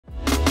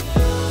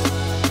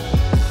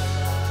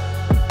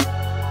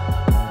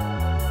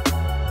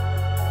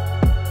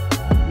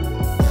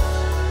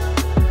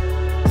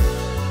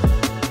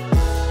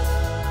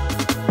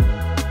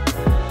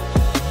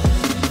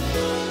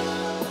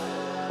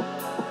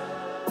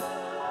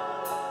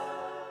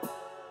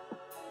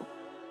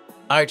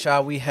All right,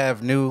 y'all. We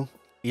have new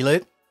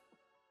ILLIT,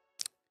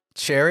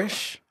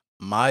 Cherish,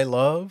 My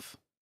Love.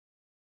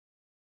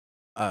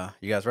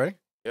 You guys ready?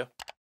 Yeah.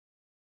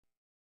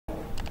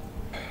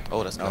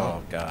 Oh, that's gum.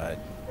 Oh God.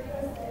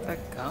 The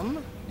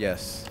gum?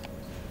 Yes.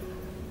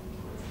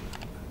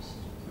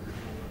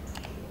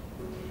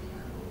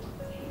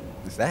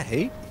 Is that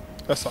hate?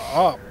 That's an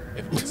op.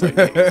 If you would say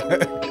hate.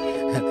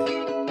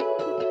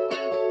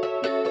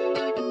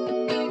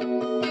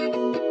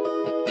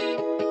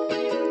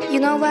 You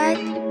know what?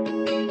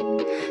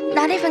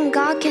 Not even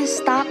God can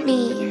stop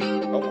me.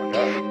 Oh my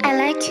God. I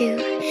like you.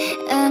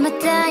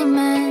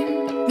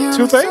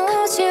 Toothache?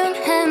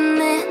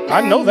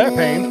 I know that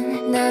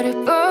pain.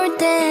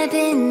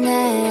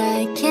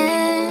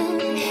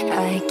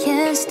 I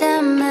can't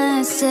stop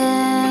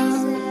myself.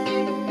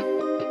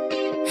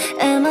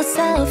 Am I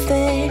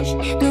selfish?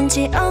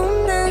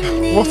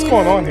 What's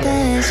going on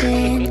here?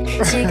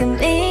 지금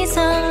이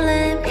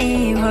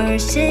설렘이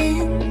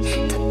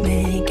훨씬 더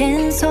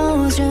내겐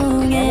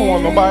소중해. I don't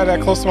want nobody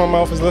that close to my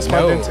mouth unless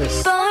my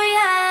dentist.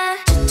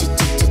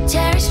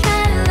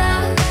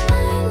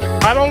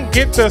 I don't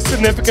get the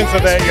significance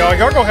of that, y'all.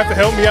 Y'all gonna have to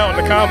help me out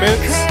in the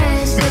comments.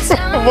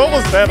 What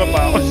was that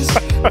about?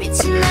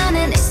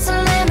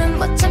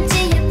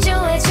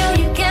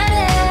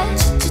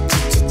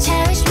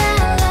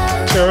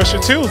 Cherish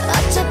your tooth.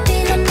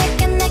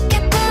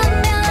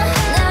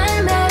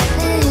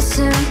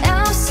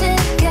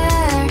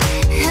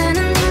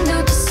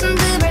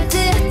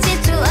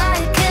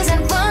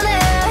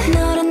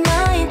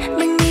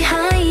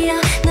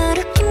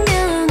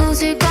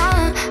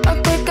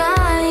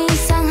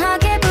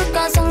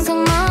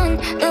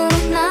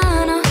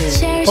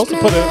 Supposed to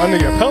put it under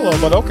your pillow,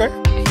 but okay.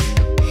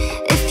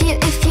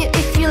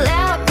 If you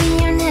love me,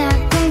 you're not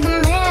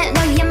궁금해.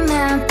 너의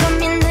맘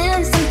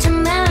고민은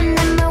상처만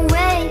남아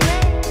way.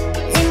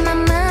 네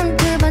맘은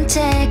두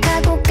번째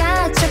가고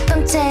가 첫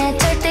번째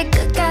절대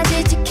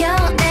끝까지 지켜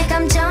내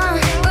감정.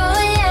 Oh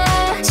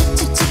yeah,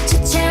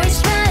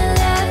 cherish my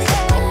love.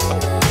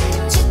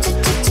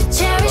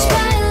 Cherish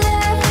my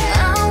love.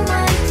 All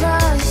my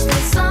flaws,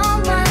 that's all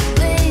my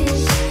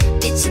wish.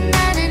 빛이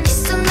나는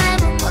있어 날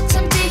못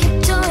참지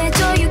협조해줘.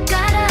 You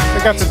gotta.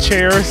 They got the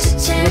chairs.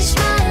 Let's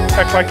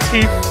act like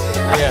teeth.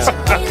 Yeah.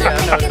 I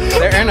know.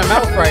 They're in the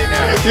mouth right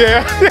now.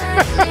 Yeah.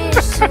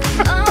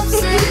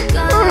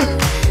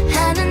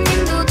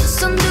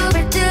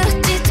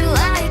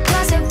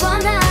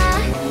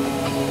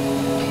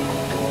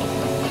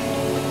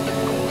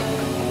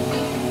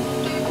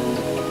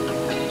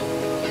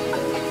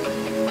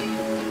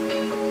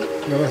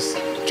 No, that's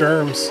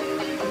germs.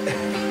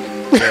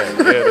 Yeah,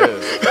 it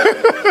is.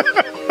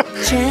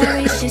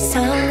 Cherish is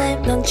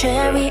설렘 넌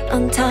cherry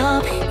on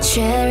top.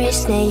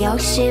 Cherish 내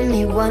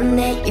욕심이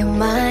원해 you're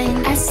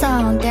mine.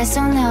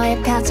 알쏭달쏭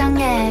너의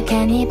표정에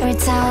괜히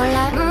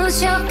불타올라.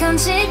 무조건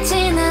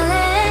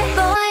직진할래.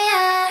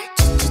 뭐야?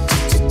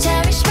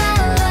 Cherish my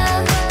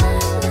love.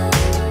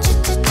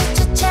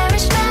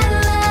 Cherish my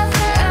love.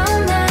 All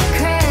my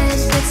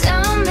crash, that's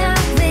all my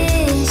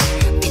wish.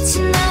 빛이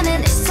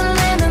나는 이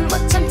설렘은 못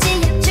참지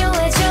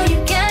협조해줘.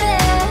 You got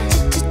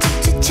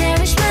it.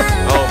 Cherish my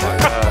love. Oh my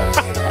God.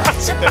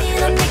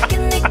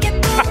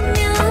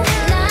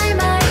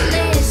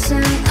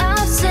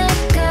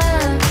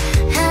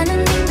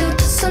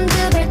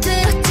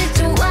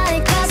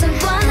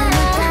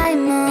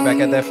 Back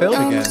at that field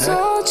again. Huh?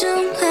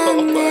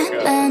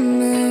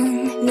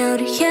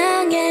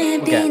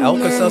 We got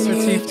Alka-Seltzer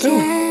teeth too.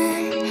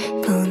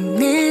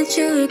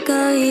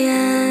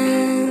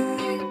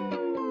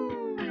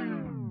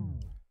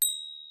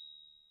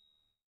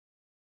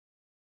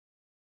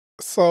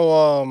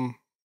 So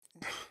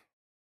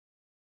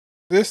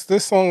this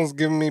song is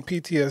giving me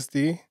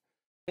PTSD.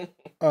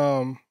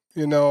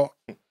 You know,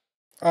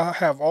 I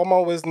have all my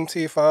wisdom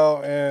teeth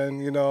out,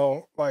 and you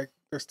know, like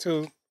there's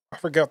two. I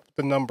forgot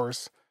the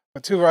numbers,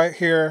 but two right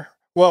here.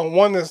 Well,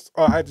 one is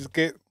I had to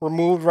get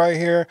removed right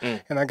here,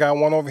 and I got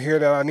one over here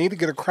that I need to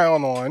get a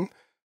crown on.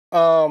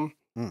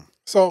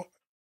 So,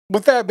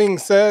 with that being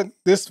said,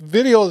 this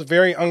video is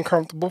very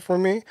uncomfortable for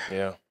me.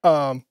 Yeah.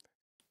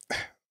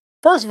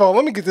 First of all,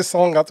 let me get this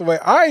song out the way.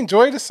 I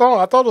enjoyed the song.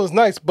 I thought it was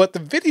nice, but the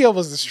video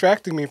was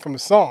distracting me from the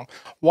song.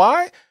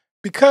 Why?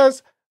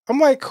 Because I'm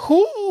like,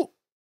 who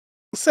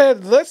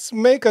said, let's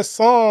make a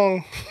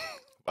song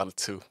About a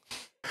two.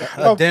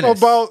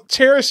 about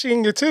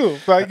cherishing your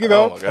tooth? Like, you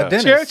know, Oh my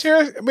God.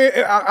 cherish. I mean,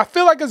 I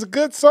feel like it's a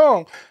good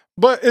song,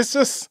 but it's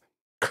just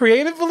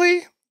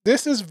creatively,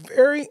 this is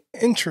very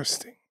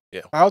interesting.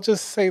 Yeah. I'll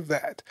just say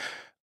that.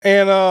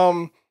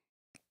 And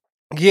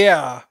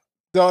yeah.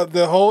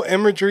 The whole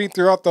imagery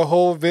throughout the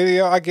whole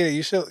video, I get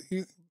it.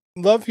 You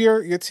love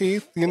your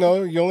teeth. You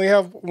know, you only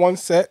have one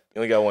set. You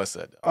only got one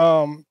set.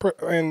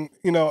 And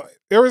you know,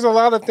 there was a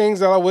lot of things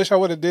that I wish I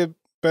would have did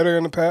better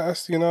in the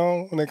past. You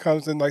know, when it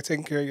comes to like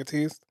taking care of your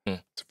teeth,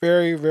 it's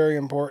very, very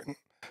important.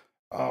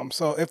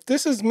 So if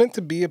this is meant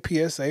to be a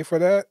PSA for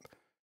that,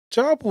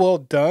 job well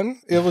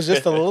done. It was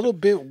just a little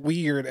bit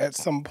weird at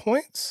some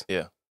points.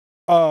 Yeah.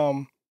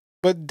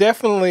 But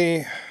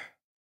definitely,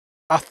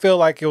 I feel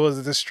like it was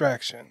a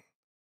distraction.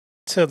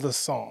 to the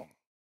song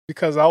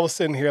because I was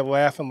sitting here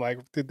laughing like,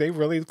 did they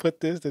really put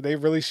this? Did they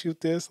really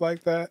shoot this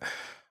like that?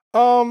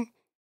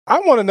 I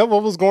want to know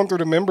what was going through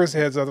the members'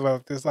 heads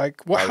about this.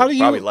 Like, what? How do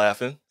you probably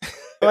laughing?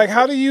 like?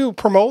 How do you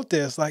promote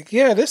this? Like,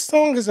 yeah, this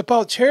song is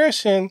about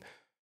cherishing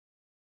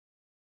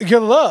your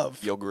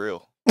love. Your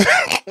grill.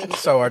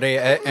 So are they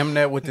at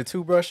Mnet with the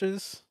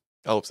toothbrushes?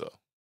 I hope so.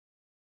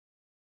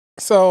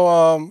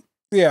 So,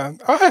 yeah,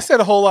 I said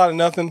a whole lot of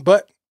nothing,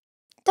 but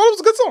thought it was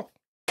a good song.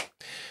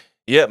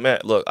 Yeah, man.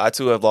 Look, I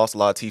too have lost a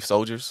lot of teeth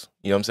soldiers.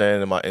 You know what I'm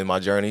saying, in my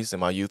journeys, in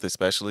my youth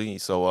especially.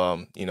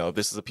 So, you know, if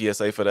this is a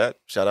PSA for that,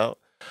 shout out.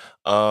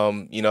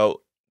 You know,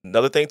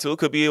 another thing too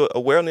could be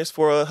awareness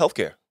for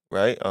healthcare,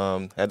 right?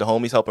 Had the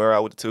homies helping her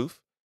out with the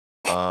tooth.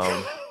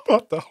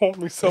 About the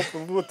homies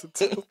helping with the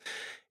tooth.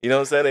 You know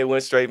what I'm saying? They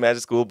went straight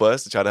Magic School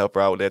Bus to try to help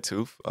her out with that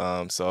tooth.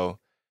 So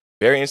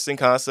very interesting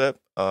concept.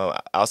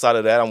 Outside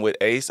of that, I'm with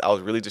Ace. I was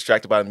really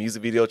distracted by the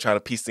music video, trying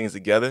to piece things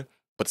together,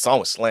 but the song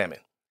was slamming.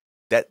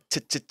 That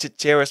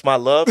cherish my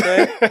love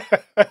thing,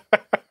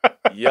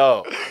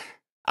 yo,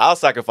 I'll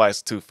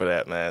sacrifice a tooth for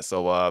that, man.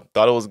 So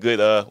thought it was good.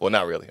 Well,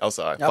 not really. I'm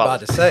sorry. I'm about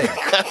to say.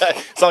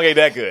 Song ain't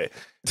that good.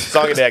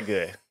 Song ain't that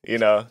good, you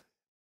know.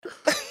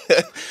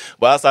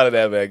 But outside of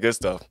that, man, good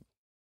stuff.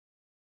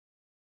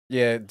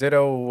 Yeah,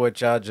 ditto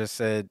what y'all just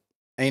said.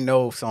 Ain't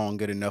no song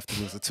good enough to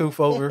lose a tooth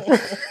over.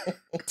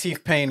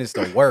 Teeth pain is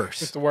the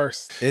worst. It's the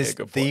worst. It's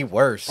the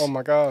worst. Oh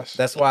my gosh.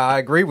 That's why I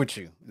agree with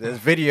you. This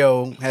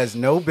video has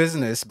no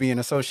business being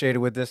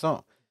associated with this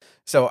song.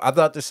 So I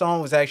thought the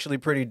song was actually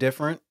pretty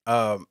different.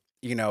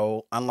 You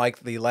know,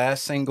 unlike the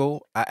last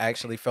single, I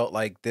actually felt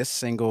like this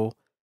single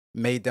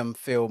made them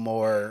feel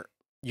more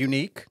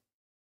unique.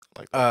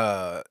 Like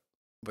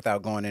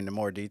Without going into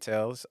more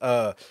details.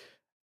 I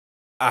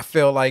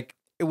feel like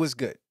it was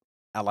good.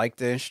 I like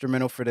the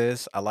instrumental for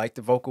this. I like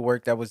the vocal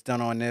work that was done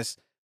on this.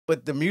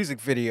 But the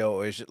music video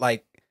is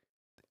like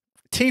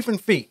teeth and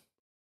feet.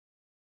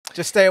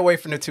 Just stay away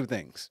from the two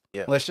things.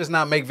 Yeah. Let's just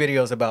not make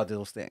videos about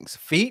those things.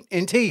 Feet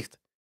and teeth.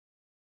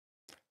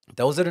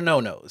 Those are the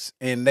no-nos.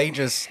 And they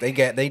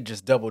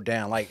just double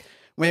down. Like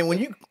when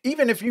you,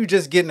 even if you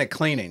just getting a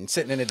cleaning,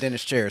 sitting in a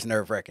dentist chair is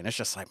nerve-wracking. It's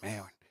just like,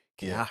 man,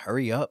 can I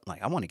hurry up?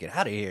 Like I want to get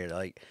out of here.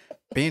 Like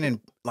being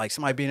in, like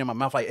somebody being in my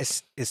mouth, like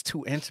it's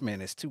too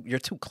intimate. You're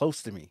too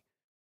close to me.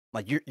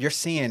 Like you're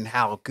seeing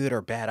how good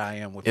or bad I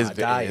am with my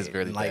diet. It's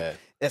really like, bad.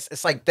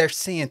 It's like they're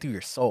seeing through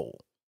your soul,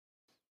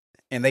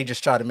 and they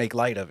just try to make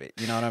light of it.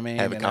 You know what I mean?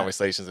 Having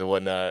conversations and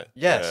whatnot.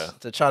 Yes,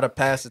 to try to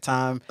pass the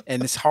time,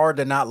 and it's hard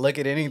to not look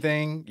at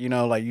anything. You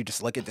know, like you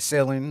just look at the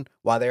ceiling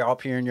while they're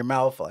up here in your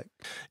mouth. Like,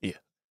 yeah.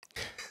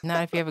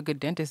 Not if you have a good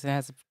dentist that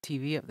has a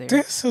TV up there.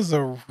 This is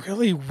a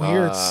really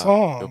weird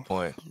song. Good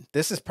point.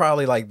 This is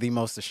probably like the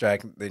most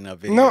distracting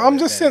video. No, I'm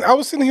just saying. I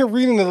was sitting here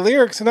reading the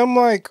lyrics, and I'm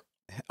like,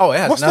 oh, it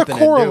has what's nothing the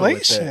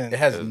correlation? To do with it. It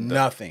has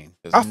nothing.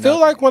 I feel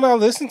like when I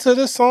listen to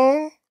this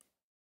song,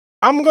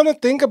 I'm gonna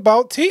think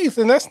about teeth,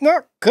 and that's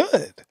not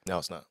good. No,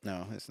 it's not.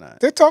 No, it's not.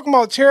 They're talking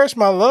about cherish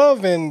my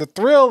love and the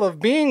thrill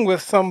of being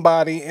with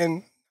somebody,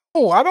 and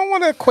I don't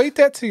want to equate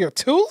that to your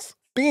tooth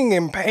being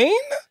in pain.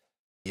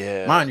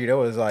 Yeah, mind you, that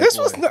was like this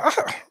was.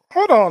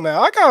 Hold on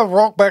now, I gotta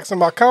walk back some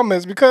of my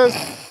comments because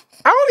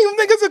I don't even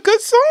think it's a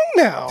good song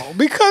now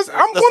because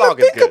I'm gonna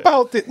think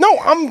about this. No,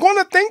 I'm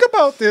gonna think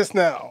about this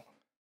now.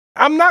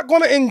 I'm not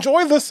gonna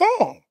enjoy the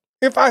song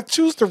if I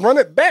choose to run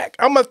it back.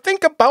 I'm gonna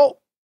think about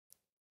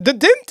the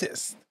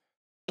dentist.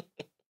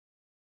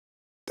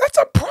 That's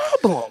a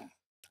problem.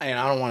 And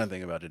I don't want to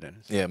think about the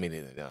dentist. Yeah, me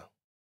neither. Yeah.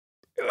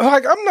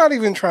 Like I'm not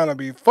even trying to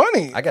be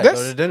funny. I gotta go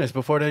to the dentist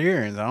before the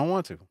year ends. I don't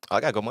want to. I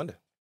gotta go Monday.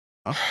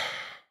 Huh?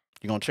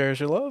 You gonna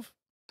cherish your love?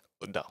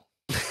 No.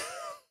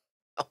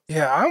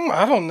 Yeah,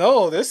 I don't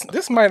know.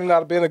 This might not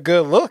have been a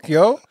good look,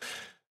 yo.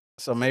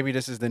 So maybe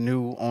this is the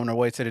new On Our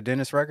Way to the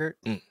Dentist record.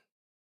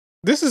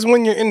 This is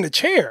when you're in the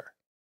chair.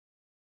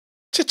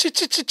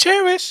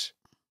 Cherish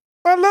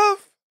my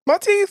love, my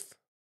teeth.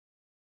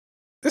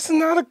 This is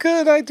not a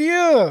good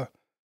idea.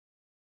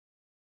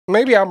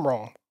 Maybe I'm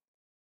wrong.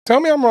 Tell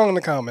me I'm wrong in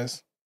the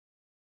comments.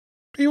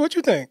 P, what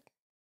you think?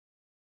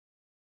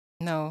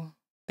 No,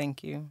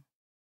 thank you.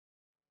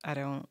 I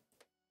don't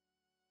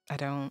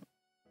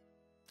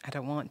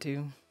want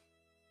to.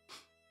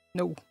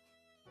 No.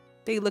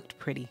 They looked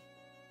pretty.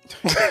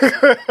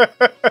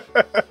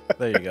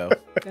 There you go.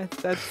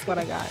 That's what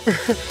I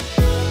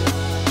got.